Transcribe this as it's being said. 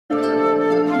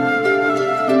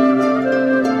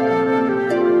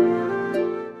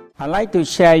I'd like to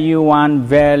share you one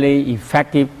very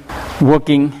effective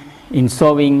working in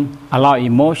solving a lot of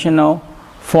emotional,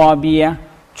 phobia,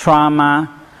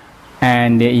 trauma,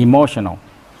 and emotional.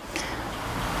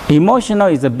 Emotional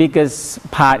is the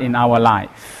biggest part in our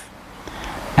life,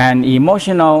 and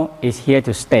emotional is here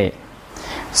to stay.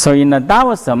 So in the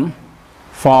Taoism,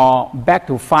 for back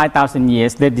to 5,000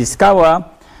 years, they discover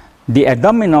the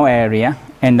abdominal area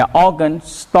and the organ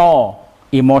store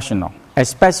emotional,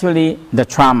 especially the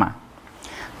trauma.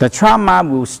 The trauma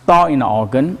will store in the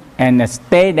organ and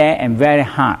stay there and very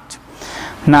hard.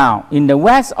 Now, in the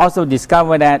West also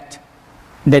discover that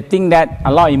they think that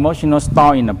a lot of emotional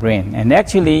store in the brain. And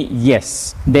actually,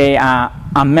 yes, they are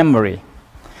a memory.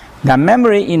 The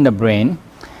memory in the brain,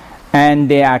 and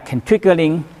they are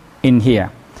triggering in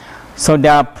here. So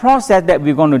the process that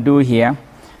we're going to do here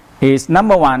is,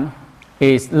 number one,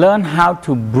 is learn how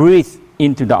to breathe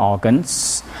into the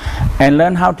organs and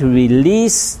learn how to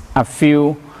release a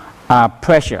few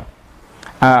pressure,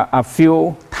 a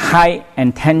few tight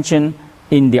and tension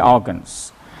in the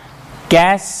organs.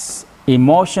 Gas,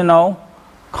 emotional,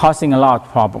 causing a lot of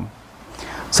problem.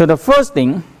 So the first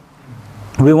thing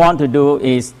we want to do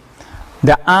is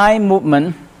the eye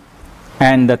movement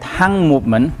and the tongue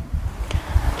movement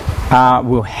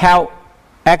will help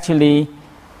actually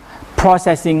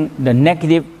processing the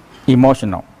negative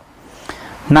emotional.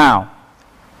 Now,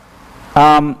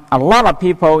 a lot of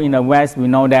people in the West, we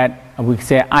know that we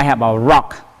say, I have a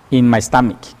rock in my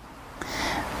stomach.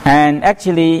 And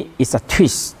actually, it's a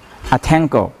twist, a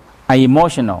tangle, an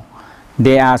emotional.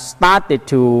 They are started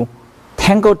to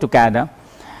tangle together,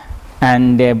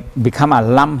 and they become a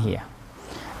lump here.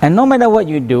 And no matter what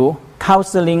you do,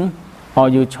 counseling, or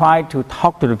you try to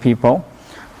talk to the people,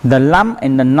 the lump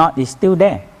and the knot is still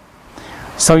there.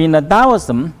 So in the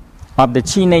Taoism of the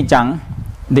Qi Nei Zhang,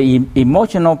 the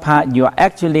emotional part, you are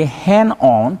actually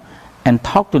hand-on and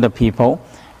talk to the people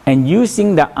and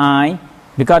using the eye,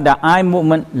 because the eye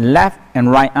movement, left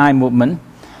and right eye movement,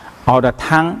 or the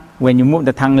tongue, when you move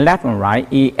the tongue left and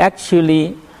right, it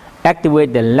actually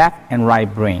activates the left and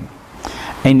right brain.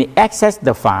 And it accesses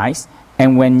the files,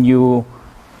 and when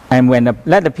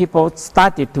let the people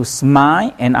started to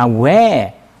smile and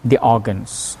aware the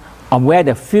organs, aware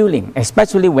the feeling,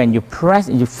 especially when you press,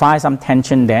 you find some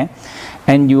tension there,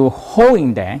 and you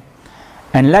holding there,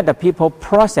 and let the people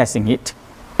processing it,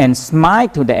 and smile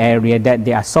to the area that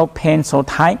they are so pain, so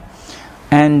tight,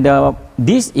 and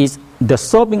this is the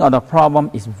solving of the problem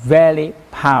is very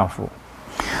powerful.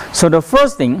 So the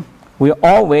first thing, we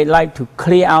always like to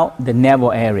clear out the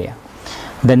navel area.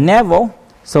 The navel,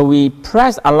 so we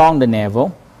press along the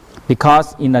navel,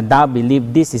 because in the Tao belief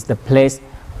this is the place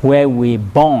where we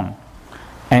born,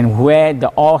 and where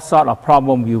all sort of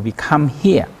problem will become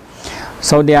here.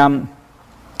 So the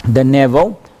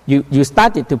navel, you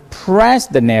started to press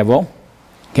the navel,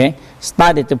 okay?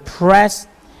 Started to press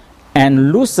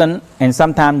and loosen, and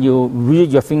sometimes you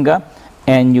use your finger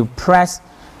and you press.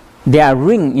 There are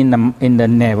ring in the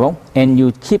navel, and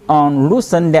you keep on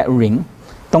loosen that ring.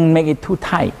 Don't make it too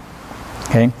tight,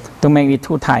 okay? Don't make it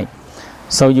too tight.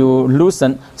 So you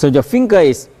loosen. So your finger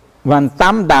is one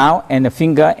thumb down and the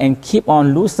finger, and keep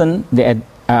on loosen the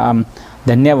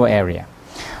navel area.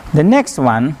 The next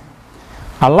one,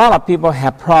 a lot of people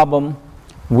have problem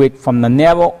with from the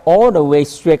navel all the way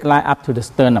straight line up to the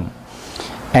sternum.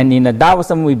 And in the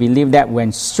Taoism, we believe that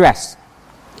when stress,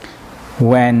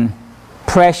 when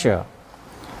pressure,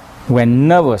 when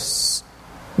nervous,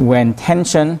 when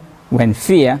tension, when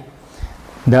fear,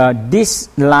 this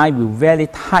line will be very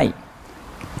tight.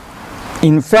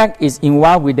 In fact, it's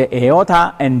involved with the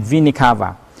aorta and vena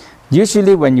cava.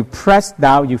 Usually when you press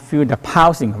down, you feel the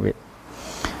pulsing of it.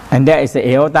 And that is the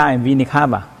aorta and vena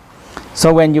cava.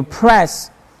 So when you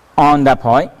press on that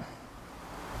point,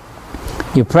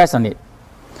 you press on it.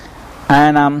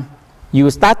 And you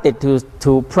started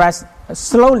to press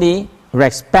slowly,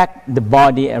 respect the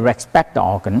body and respect the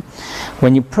organ.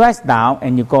 When you press down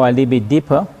and you go a little bit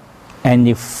deeper, and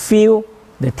you feel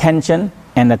the tension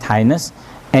and the tightness,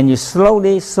 and you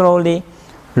slowly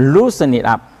loosen it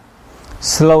up.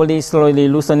 Slowly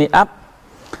loosen it up,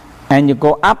 and you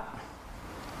go up,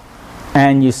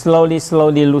 and you slowly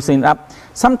loosen it up.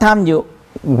 Sometimes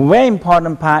very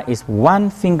important part is one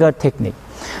finger technique.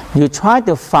 You try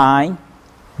to find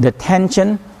the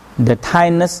tension, the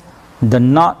tightness, the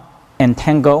knot and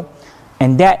tangle,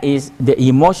 and that is the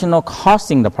emotional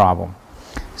causing the problem.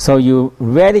 So you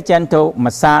very gentle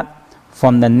massage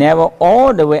from the navel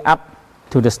all the way up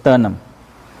to the sternum.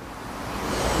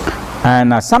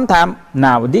 And sometimes,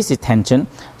 now this is tension,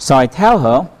 so I tell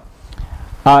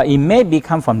her, it may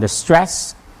come from the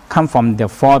stress, come from the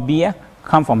phobia,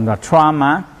 come from the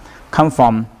trauma, come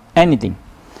from anything.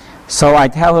 So I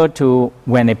tell her to,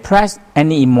 when I press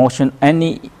any emotion,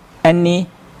 any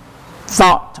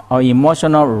thought or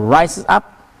emotional rises up,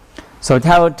 so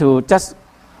tell her to just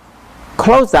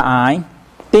close the eye,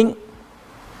 think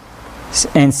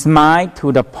and smile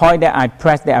to the point that I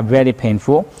press that are very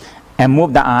painful, and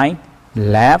move the eye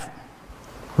left,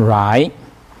 right,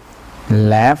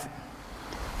 left,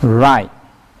 right,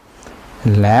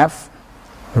 left,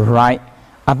 right,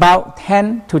 about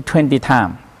 10 to 20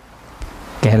 times.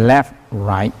 Okay, left,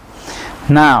 right.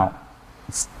 Now,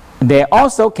 they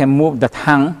also can move the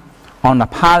tongue on the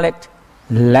palate,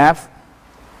 left,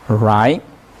 right,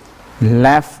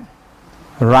 left,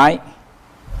 right,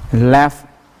 left,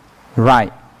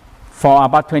 right, for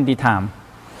about 20 times,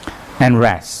 and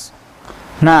rest.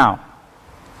 Now,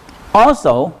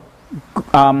 also,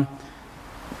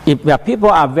 if the people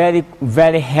are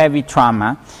very heavy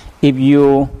trauma, if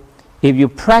you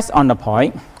press on the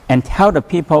point and tell the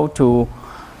people to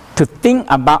think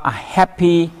about a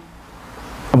happy,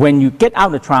 when you get out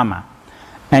of the trauma,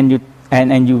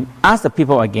 and you ask the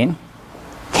people again,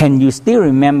 can you still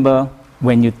remember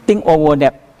when you think over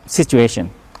that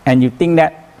situation, and you think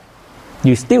that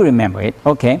you still remember it?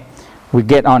 Okay, we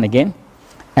get on again,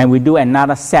 and we do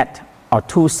another set or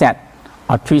 2 sets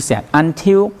or 3 sets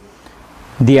until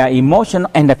their emotion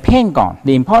and the pain gone.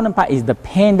 The important part is the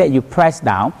pain that you press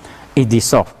down is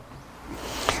dissolved.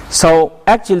 So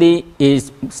actually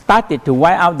it started to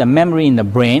wipe out the memory in the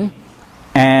brain,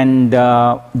 and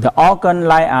the organ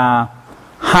like a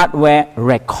hardware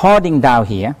recording down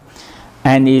here,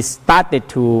 and it started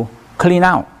to clean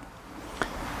out.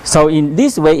 So in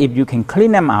this way, if you can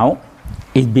clean them out,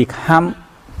 it become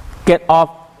get off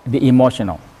the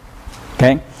emotional.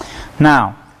 Okay,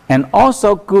 now, and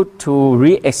also good to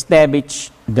re-establish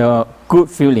the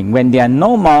good feeling. When there are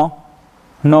no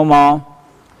more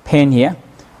pain here,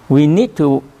 we need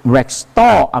to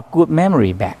restore a good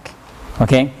memory back.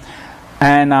 Okay,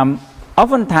 and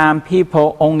oftentimes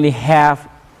people only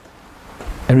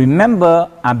remember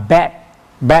a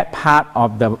bad part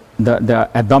of the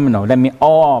abdominal. That means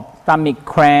all stomach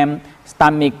cramp,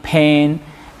 stomach pain,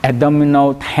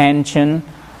 abdominal tension,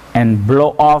 and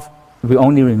blow off. We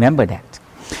only remember that.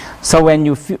 So when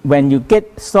you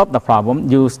get solve the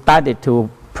problem, you started to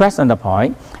press on the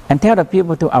point and tell the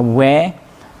people to aware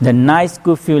the nice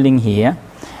good feeling here,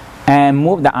 and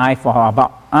move the eye for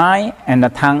about eye and the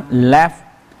tongue left,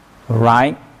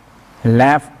 right,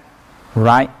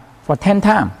 for 10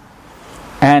 times,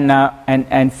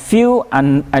 and feel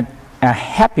a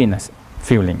happiness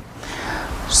feeling.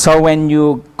 So when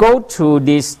you go to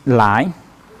this line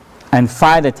and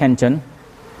find the tension.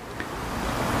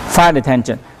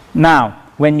 Now,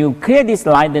 when you clear this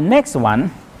line, the next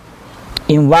one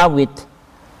involved with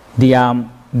the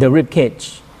rib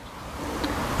cage.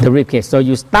 So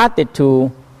you started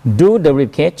to do the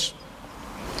rib cage.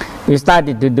 We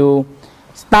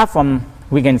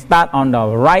can start on the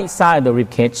right side of the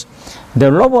rib cage. The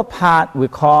lower part we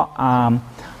call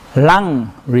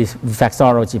lung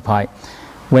reflexology point.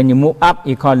 When you move up,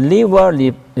 you call liver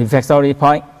reflexology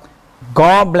point,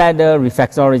 gallbladder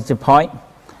reflexology point,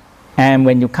 and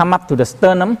when you come up to the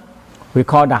sternum, we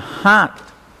call the heart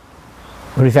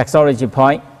reflexology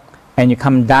point, and you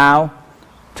come down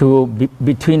to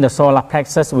between the solar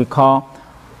plexus, we call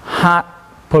heart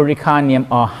pericardium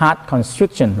or heart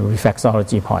constriction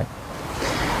reflexology point.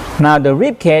 Now the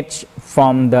rib cage,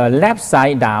 from the left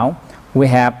side down, we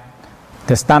have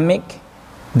the stomach,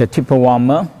 the triple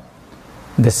warmer,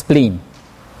 the spleen.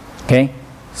 Okay,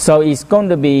 so it's going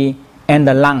to be, and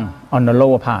the lung on the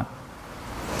lower part.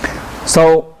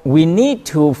 So we need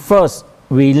to first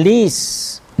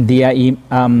release the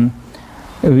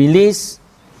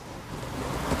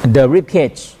rib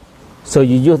cage. So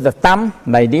you use the thumb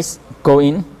like this, go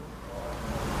in.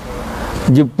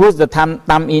 You push the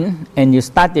thumb in, and you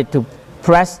started to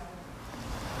press.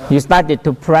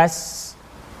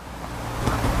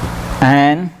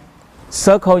 And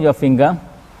circle your finger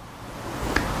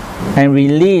and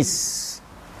release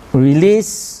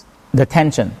the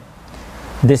tension.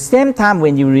 The same time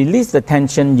when you release the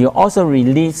tension, you also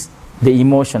release the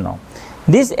emotional.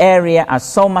 This area are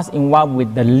so much involved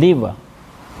with the liver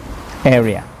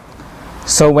area.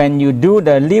 So when you do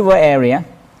the liver area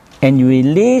and you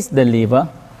release the liver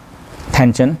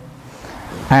tension,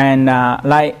 and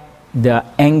like the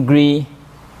angry,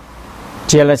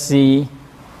 jealousy,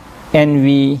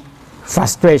 envy,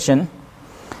 frustration.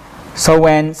 So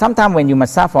sometimes when you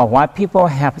massage for a while, people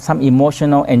have some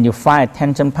emotional and you find a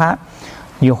tension part,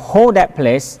 you hold that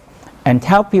place and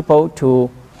tell people to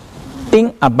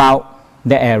think about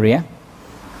the area,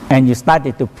 and you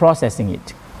started to processing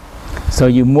it. So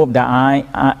you move the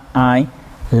eye,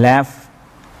 left,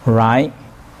 right,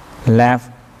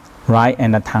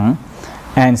 and the tongue,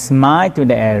 and smile to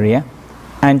the area,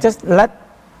 and just let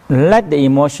the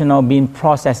emotional being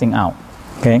processing out.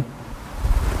 Okay.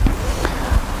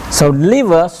 So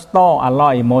liver store a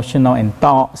lot of emotional and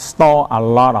store a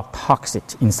lot of toxic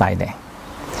inside there.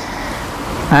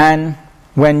 And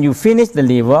when you finish the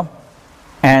liver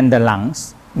and the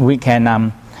lungs, we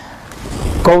can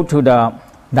go to the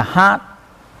heart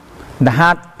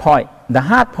point. The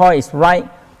heart point is right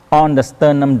on the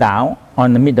sternum down,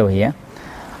 on the middle here.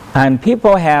 And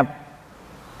people have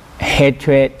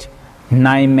hatred,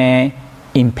 nightmare,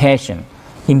 impatience.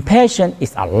 Impatience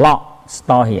is a lot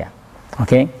stored here.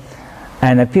 Okay?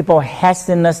 And the people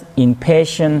hastiness,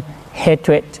 impatience,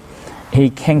 hatred, he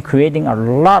can creating a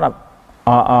lot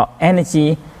of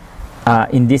energy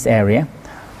in this area.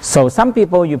 So some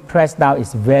people you press down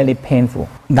is very painful.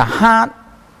 The heart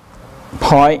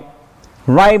point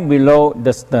right below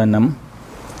the sternum,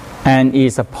 and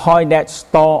is a point that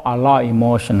store a lot of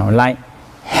emotional, like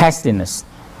hastiness,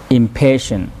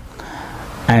 impatience,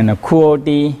 and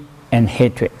cruelty and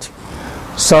hatred.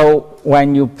 So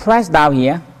when you press down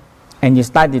here and you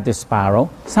started to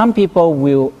spiral, some people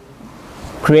will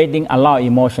creating a lot of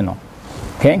emotional.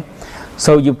 Okay,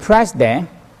 so you press there,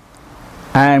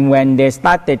 and when they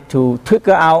started to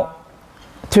trigger out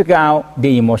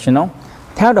the emotional,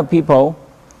 tell the people,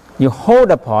 you hold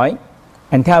the point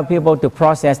and tell people to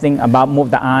processing about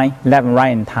move the eye, left and right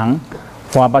and tongue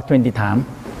for about 20 times,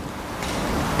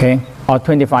 okay, or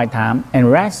 25 times,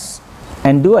 and rest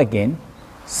and do again.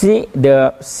 See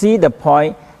the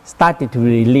point started to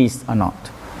release or not.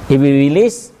 If you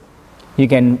release, you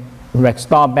can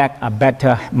restore back a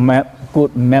better,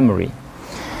 good memory.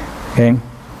 Okay,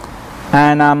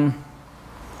 and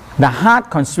the heart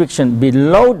constriction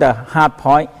below the heart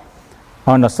point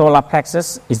on the solar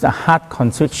plexus is the heart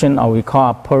constriction, or we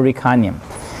call pericardium,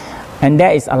 and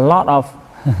there is a lot of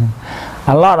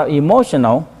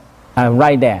emotional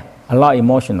right there, a lot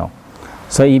emotional.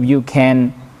 So if you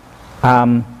can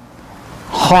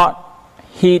hot,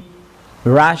 heat,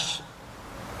 rush,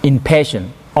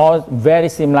 impatient, all very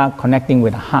similar connecting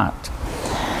with the heart.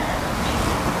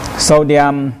 So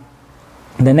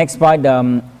the next point,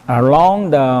 along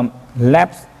the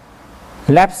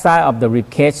left side of the rib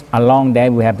cage, along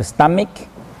there we have the stomach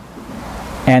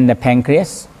and the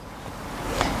pancreas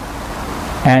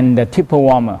and the triple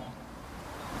warmer.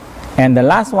 And the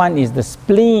last one is the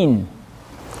spleen.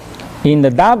 In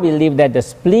the Tao belief that the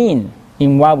spleen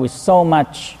involved with so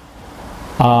much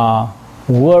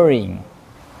worrying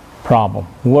problem,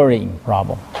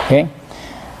 okay?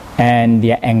 And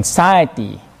the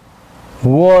anxiety,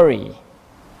 worry.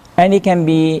 And it can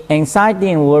be,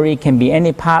 anxiety and worry can be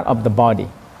any part of the body.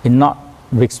 It's not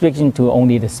restriction to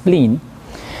only the spleen.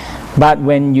 But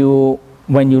when you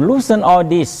loosen all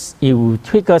this, it will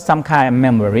trigger some kind of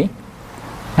memory.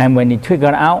 And when it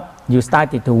trigger out, you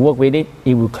started to work with it,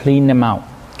 it will clean them out.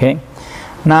 Okay.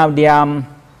 Now the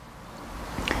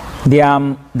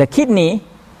kidney,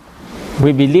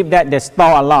 we believe that they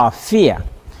store a lot of fear.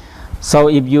 So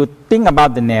if you think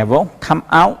about the navel, come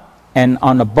out, and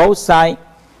on the both sides,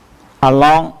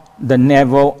 along the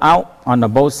navel out, on the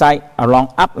both sides,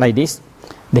 along up like this,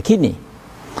 the kidney.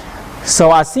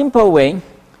 So a simple way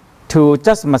to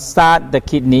just massage the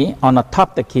kidney on the top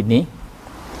of the kidney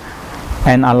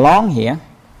and along here.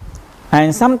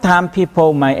 And sometimes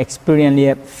people might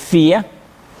experience fear,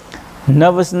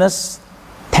 nervousness,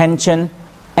 tension,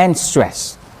 and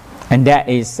stress. And that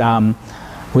is,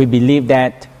 we believe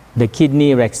that the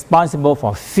kidney is responsible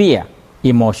for fear,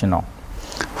 emotional.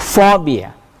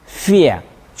 Phobia, fear,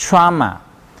 trauma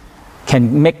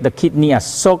can make the kidney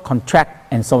so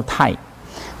contract and so tight.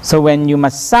 So when you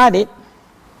massage it,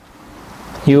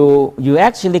 you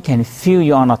actually can feel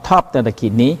you on the top of the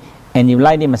kidney, and you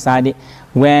lightly massage it.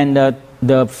 When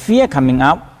the fear coming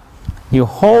up, you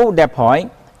hold that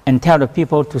point and tell the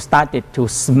people to start it to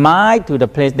smile to the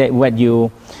place that where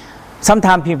you.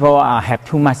 Sometimes people have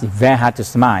too much; it's very hard to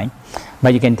smile,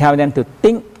 but you can tell them to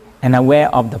think and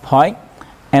aware of the point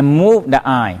and move the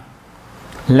eye,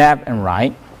 left and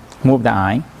right, move the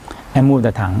eye and move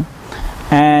the tongue,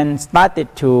 and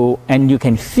started to, and you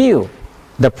can feel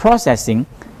the processing.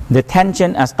 The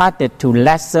tension has started to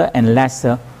lesser and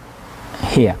lesser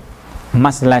here,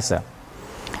 much lesser,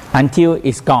 until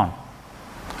it's gone.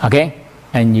 Okay,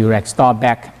 and you restore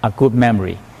back a good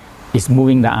memory. It's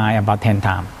moving the eye about 10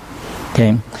 times.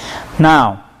 Okay,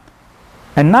 now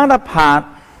another part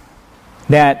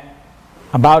that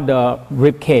about the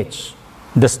rib cage,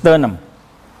 the sternum.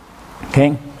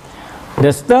 Okay,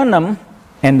 the sternum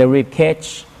and the rib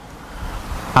cage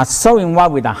are so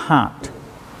involved with the heart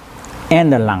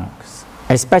and the lungs,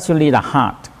 especially the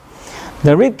heart.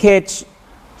 The rib cage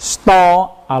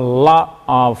store a lot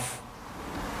of,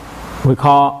 we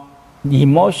call,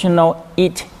 emotional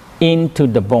eat into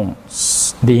the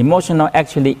bones. The emotional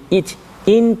actually eat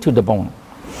into the bone.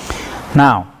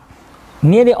 Now,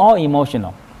 nearly all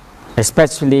emotional,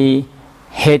 especially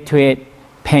hatred,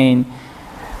 pain,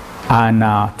 and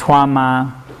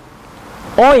trauma,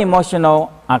 all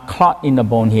emotional are clogged in the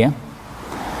bone here.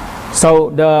 So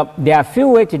there are few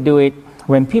ways to do it.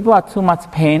 When people are too much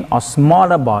pain or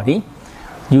smaller body,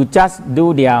 you just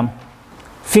do their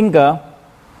finger,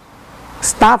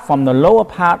 start from the lower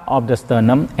part of the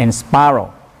sternum and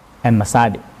spiral and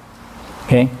massage it.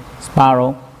 Okay,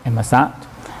 spiral and massage,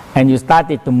 and you start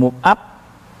it to move up.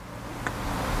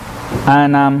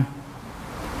 And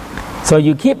so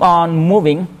you keep on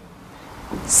moving.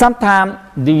 Sometimes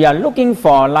you are looking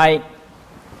for like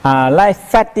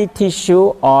fatty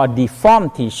tissue or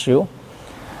deformed tissue,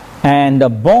 and the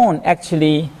bone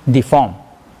actually deformed.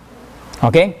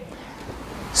 Okay,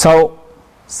 so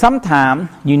sometimes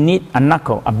you need a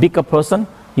knuckle. A bigger person,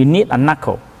 you need a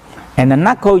knuckle, and the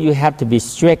knuckle you have to be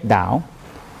straight down,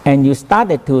 and you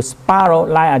started to spiral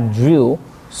like a drill,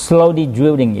 slowly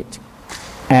drilling it,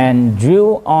 and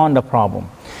drill on the problem.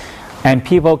 And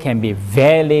people can be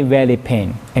very, very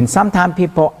pain. And sometimes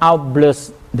people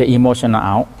outburst the emotional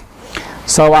out.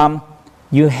 So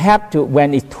you have to,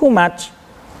 when it's too much,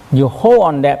 you hold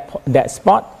on that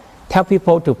spot, tell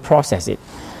people to process it.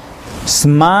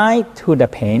 Smile to the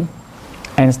pain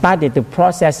and started to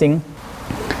processing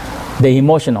the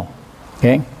emotional.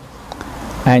 Okay?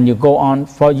 And you go on,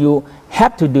 for you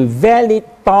have to do very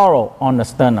thorough on the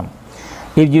sternum.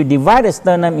 If you divide the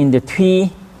sternum into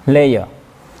 3 layers,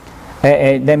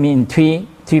 that means three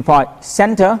points: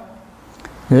 center,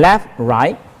 left,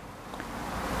 right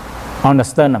on the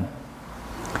sternum,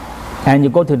 and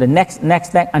you go to the next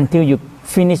neck until you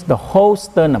finish the whole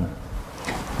sternum.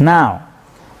 Now,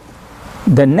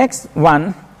 the next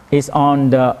one is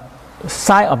on the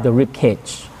side of the rib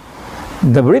cage.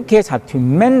 The rib cage has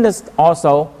tremendous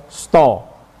also store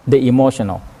the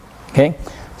emotional. Okay,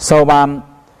 so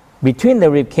between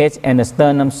the rib cage and the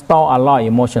sternum store a lot of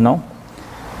emotional.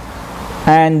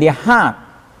 And the heart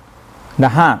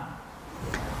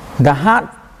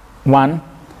one,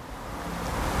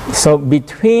 so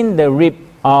between the rib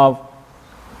of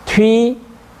 3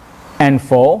 and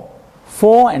 4,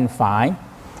 4 and 5,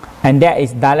 and that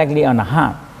is directly on the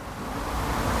heart.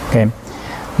 Okay,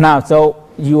 now so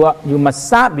you must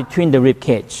start between the rib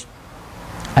cage,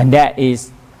 and that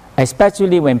is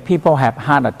especially when people have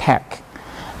heart attack.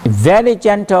 Very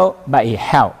gentle, but it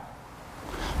helps.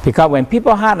 Because when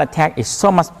people heart attack, it's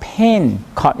so much pain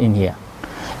caught in here,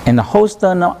 and the whole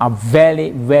sternum are very,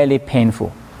 very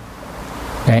painful.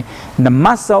 Okay, the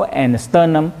muscle and the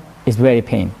sternum is very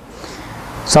pain.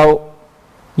 So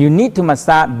you need to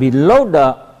massage below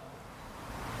the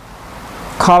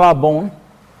collarbone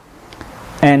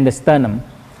and the sternum,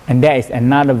 and that is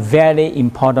another very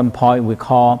important point we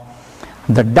call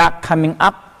the duct coming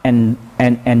up and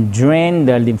drain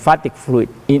the lymphatic fluid,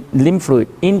 lymph fluid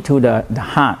into the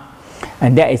heart.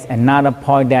 And that is another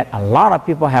point that a lot of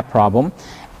people have problem,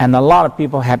 and a lot of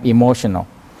people have emotional.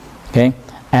 Okay,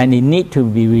 and it need to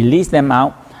be release them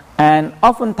out, and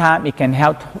oftentimes it can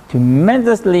help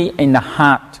tremendously in the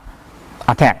heart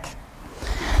attack.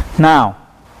 Now,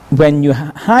 when you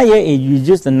higher you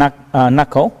use the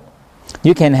knuckle,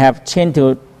 you can have chain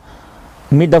to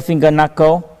middle finger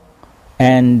knuckle,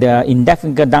 and index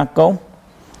finger knuckle,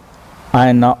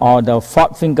 and or the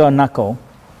 4th finger knuckle.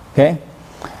 Okay,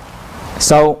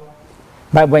 so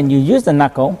but when you use the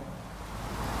knuckle,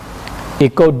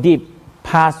 it go deep,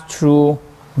 pass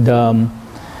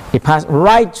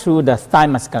right through the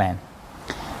thymus gland,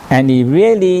 and it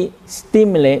really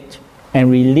stimulate and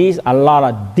release a lot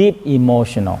of deep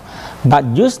emotional. But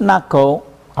use knuckle,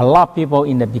 a lot of people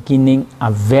in the beginning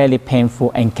are very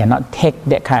painful and cannot take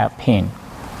that kind of pain.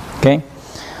 Okay,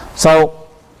 so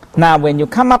now when you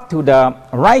come up to the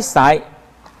right side,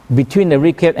 between the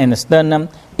rib cage and the sternum,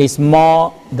 it's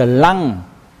more the lung.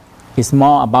 It's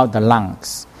more about the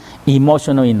lungs,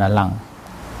 emotional in the lung.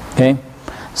 Okay,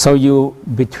 so you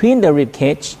between the rib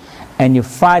cage and you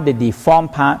find the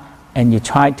deformed part and you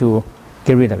try to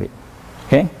get rid of it.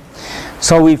 Okay,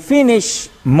 so we finish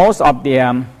most of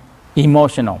the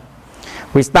emotional.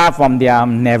 We start from the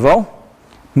navel,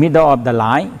 middle of the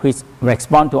line, which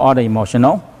respond to all the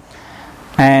emotional,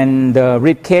 and the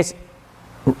rib cage,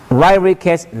 right rib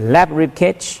cage, left rib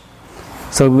cage.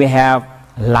 So we have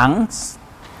lungs,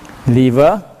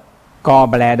 liver,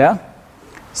 gallbladder,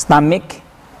 stomach,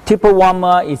 triple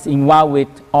warmer is involved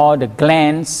with all the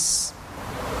glands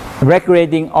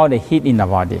regulating all the heat in the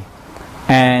body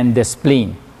and the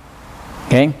spleen.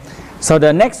 Okay, so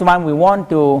the next one we want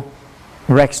to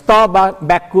restore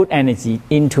back good energy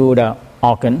into the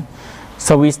organ.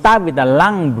 So we start with the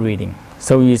lung breathing.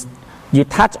 So you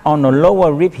touch on the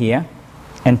lower rib here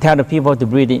and tell the people to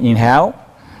breathe in. Inhale,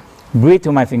 breathe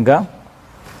to my finger.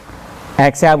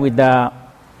 Exhale with the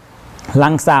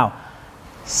lung sound.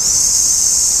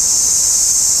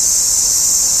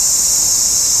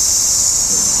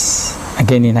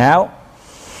 Again, inhale.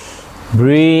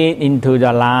 Breathe into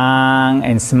the lung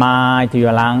and smile to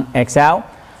your lung. Exhale.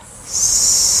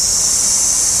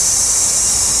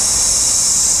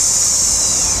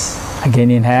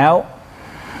 Again, inhale.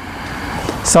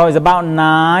 So it's about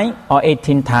 9 or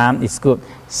 18 times. It's good.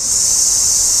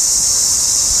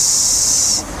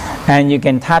 And you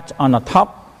can touch on the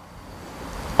top,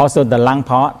 also the lung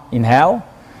part. Inhale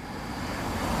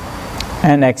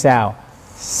and exhale.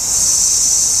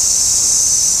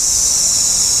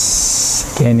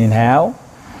 Again, inhale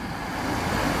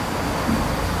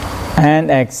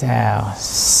and exhale.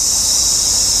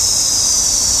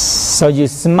 So you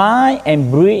smile and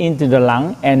breathe into the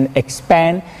lung and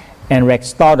expand and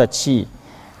restore the chi.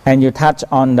 And you touch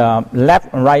on the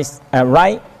left and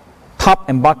right, top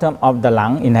and bottom of the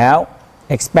lung. Inhale,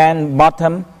 expand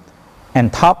bottom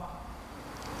and top,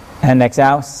 and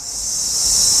exhale.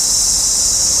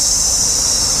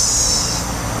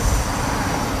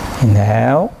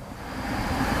 Inhale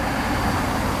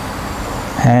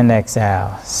and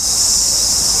exhale.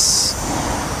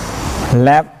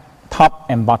 Left, top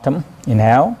and bottom.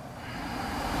 Inhale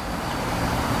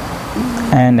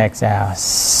and exhale.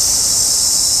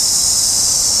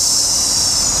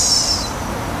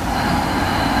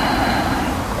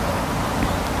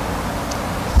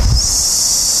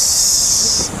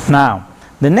 Now,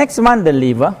 the next one, the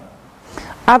liver.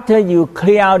 After you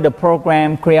clear out the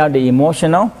program, clear out the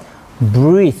emotional,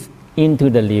 breathe into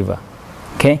the liver,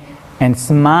 okay? And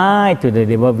smile to the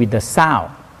liver with the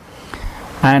sound.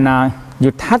 And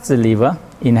you touch the liver.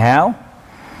 Inhale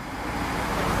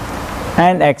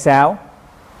and exhale.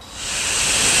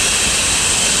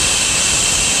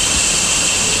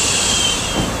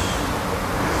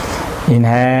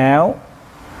 Inhale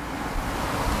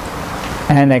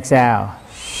and exhale.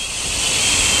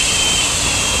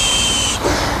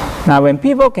 Now when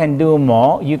people can do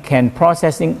more, you can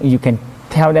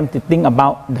tell them to think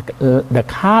about the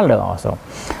color also.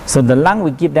 So the lung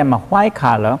will give them a white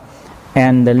color,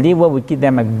 and the liver will give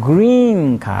them a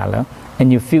green color,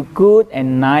 and you feel good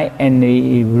and nice and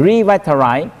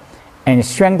revitalize and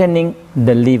strengthening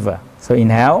the liver. So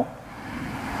inhale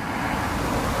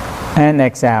and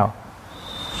exhale.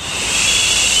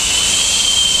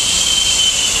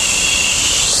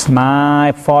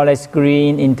 Smile forest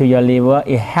green into your liver.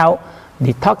 It helps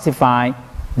detoxify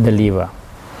the liver.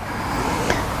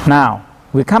 Now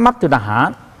we come up to the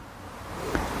heart,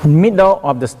 middle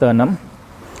of the sternum,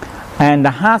 and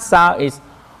the heart sound is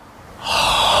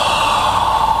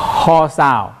ho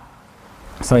sound.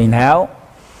 So inhale,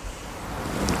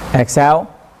 exhale,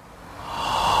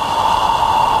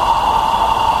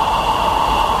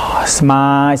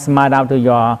 smile down to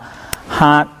your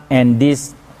heart and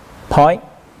this point.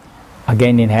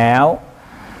 Again, inhale,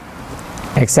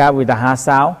 exhale with the heart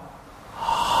sound,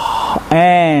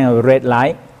 and red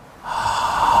light.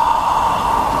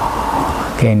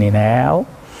 Again, inhale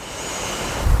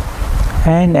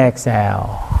and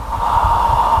exhale.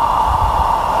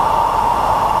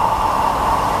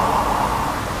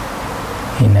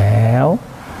 Inhale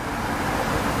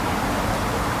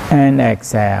and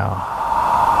exhale.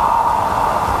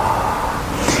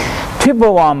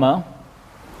 Triple warmer.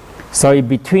 So in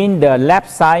between the left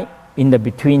side, in the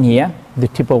between here, the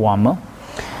triple warmer,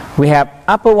 we have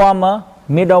upper warmer,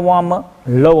 middle warmer,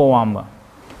 lower warmer.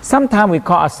 Sometimes we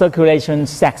call a circulation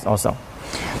sac also.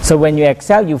 So when you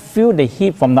exhale, you feel the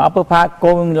heat from the upper part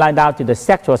going right down to the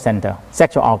sexual center,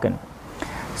 sexual organ.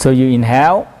 So you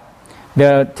inhale.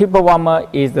 The triple warmer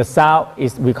is the sound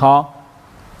is we call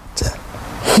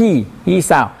he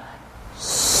sound.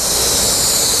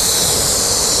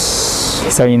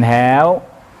 So inhale,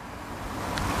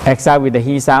 exhale with the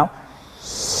he sound.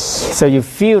 So you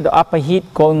feel the upper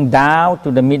heat going down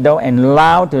to the middle and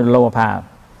loud to the lower part.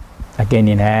 Again,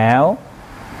 inhale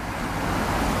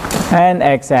and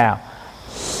exhale.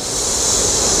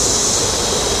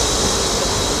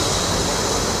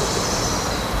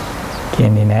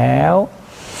 Again, inhale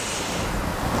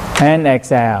and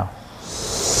exhale.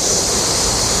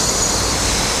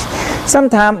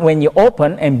 Sometimes when you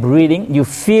open and breathing, you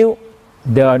feel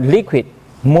the liquid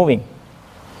moving.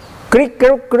 Click,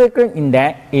 click, click, click in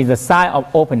there is a sign of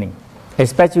opening,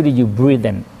 especially you breathe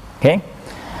in. Okay,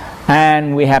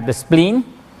 and we have the spleen.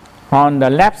 On the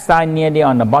left side, nearly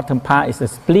on the bottom part, is the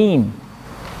spleen,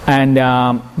 and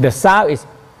the sound is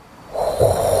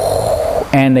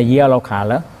and the yellow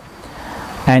color.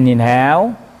 And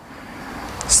inhale,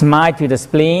 smile to the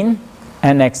spleen,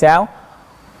 and exhale.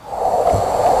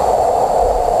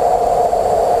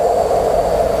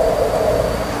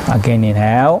 Again,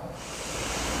 inhale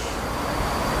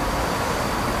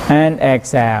and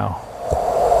exhale.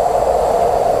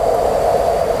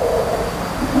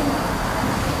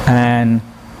 And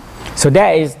so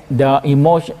that is the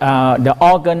emotion, the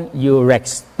organ, you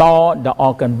restore the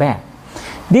organ back.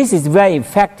 This is very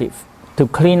effective to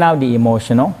clean out the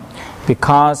emotional,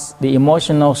 because the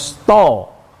emotional store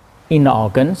in the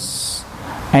organs,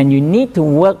 and you need to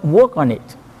work on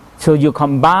it. So you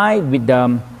combine with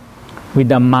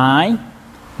the mind,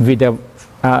 with the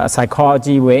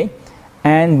psychology way,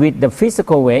 and with the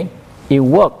physical way. It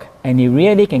works, and it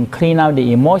really can clean out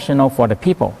the emotional for the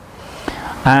people.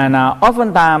 And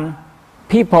oftentimes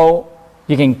people,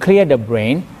 you can clear the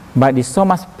brain, but there's so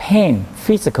much pain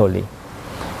physically.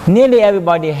 Nearly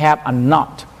everybody have a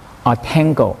knot or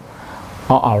tangle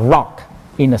or a rock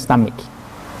in the stomach.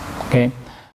 Okay,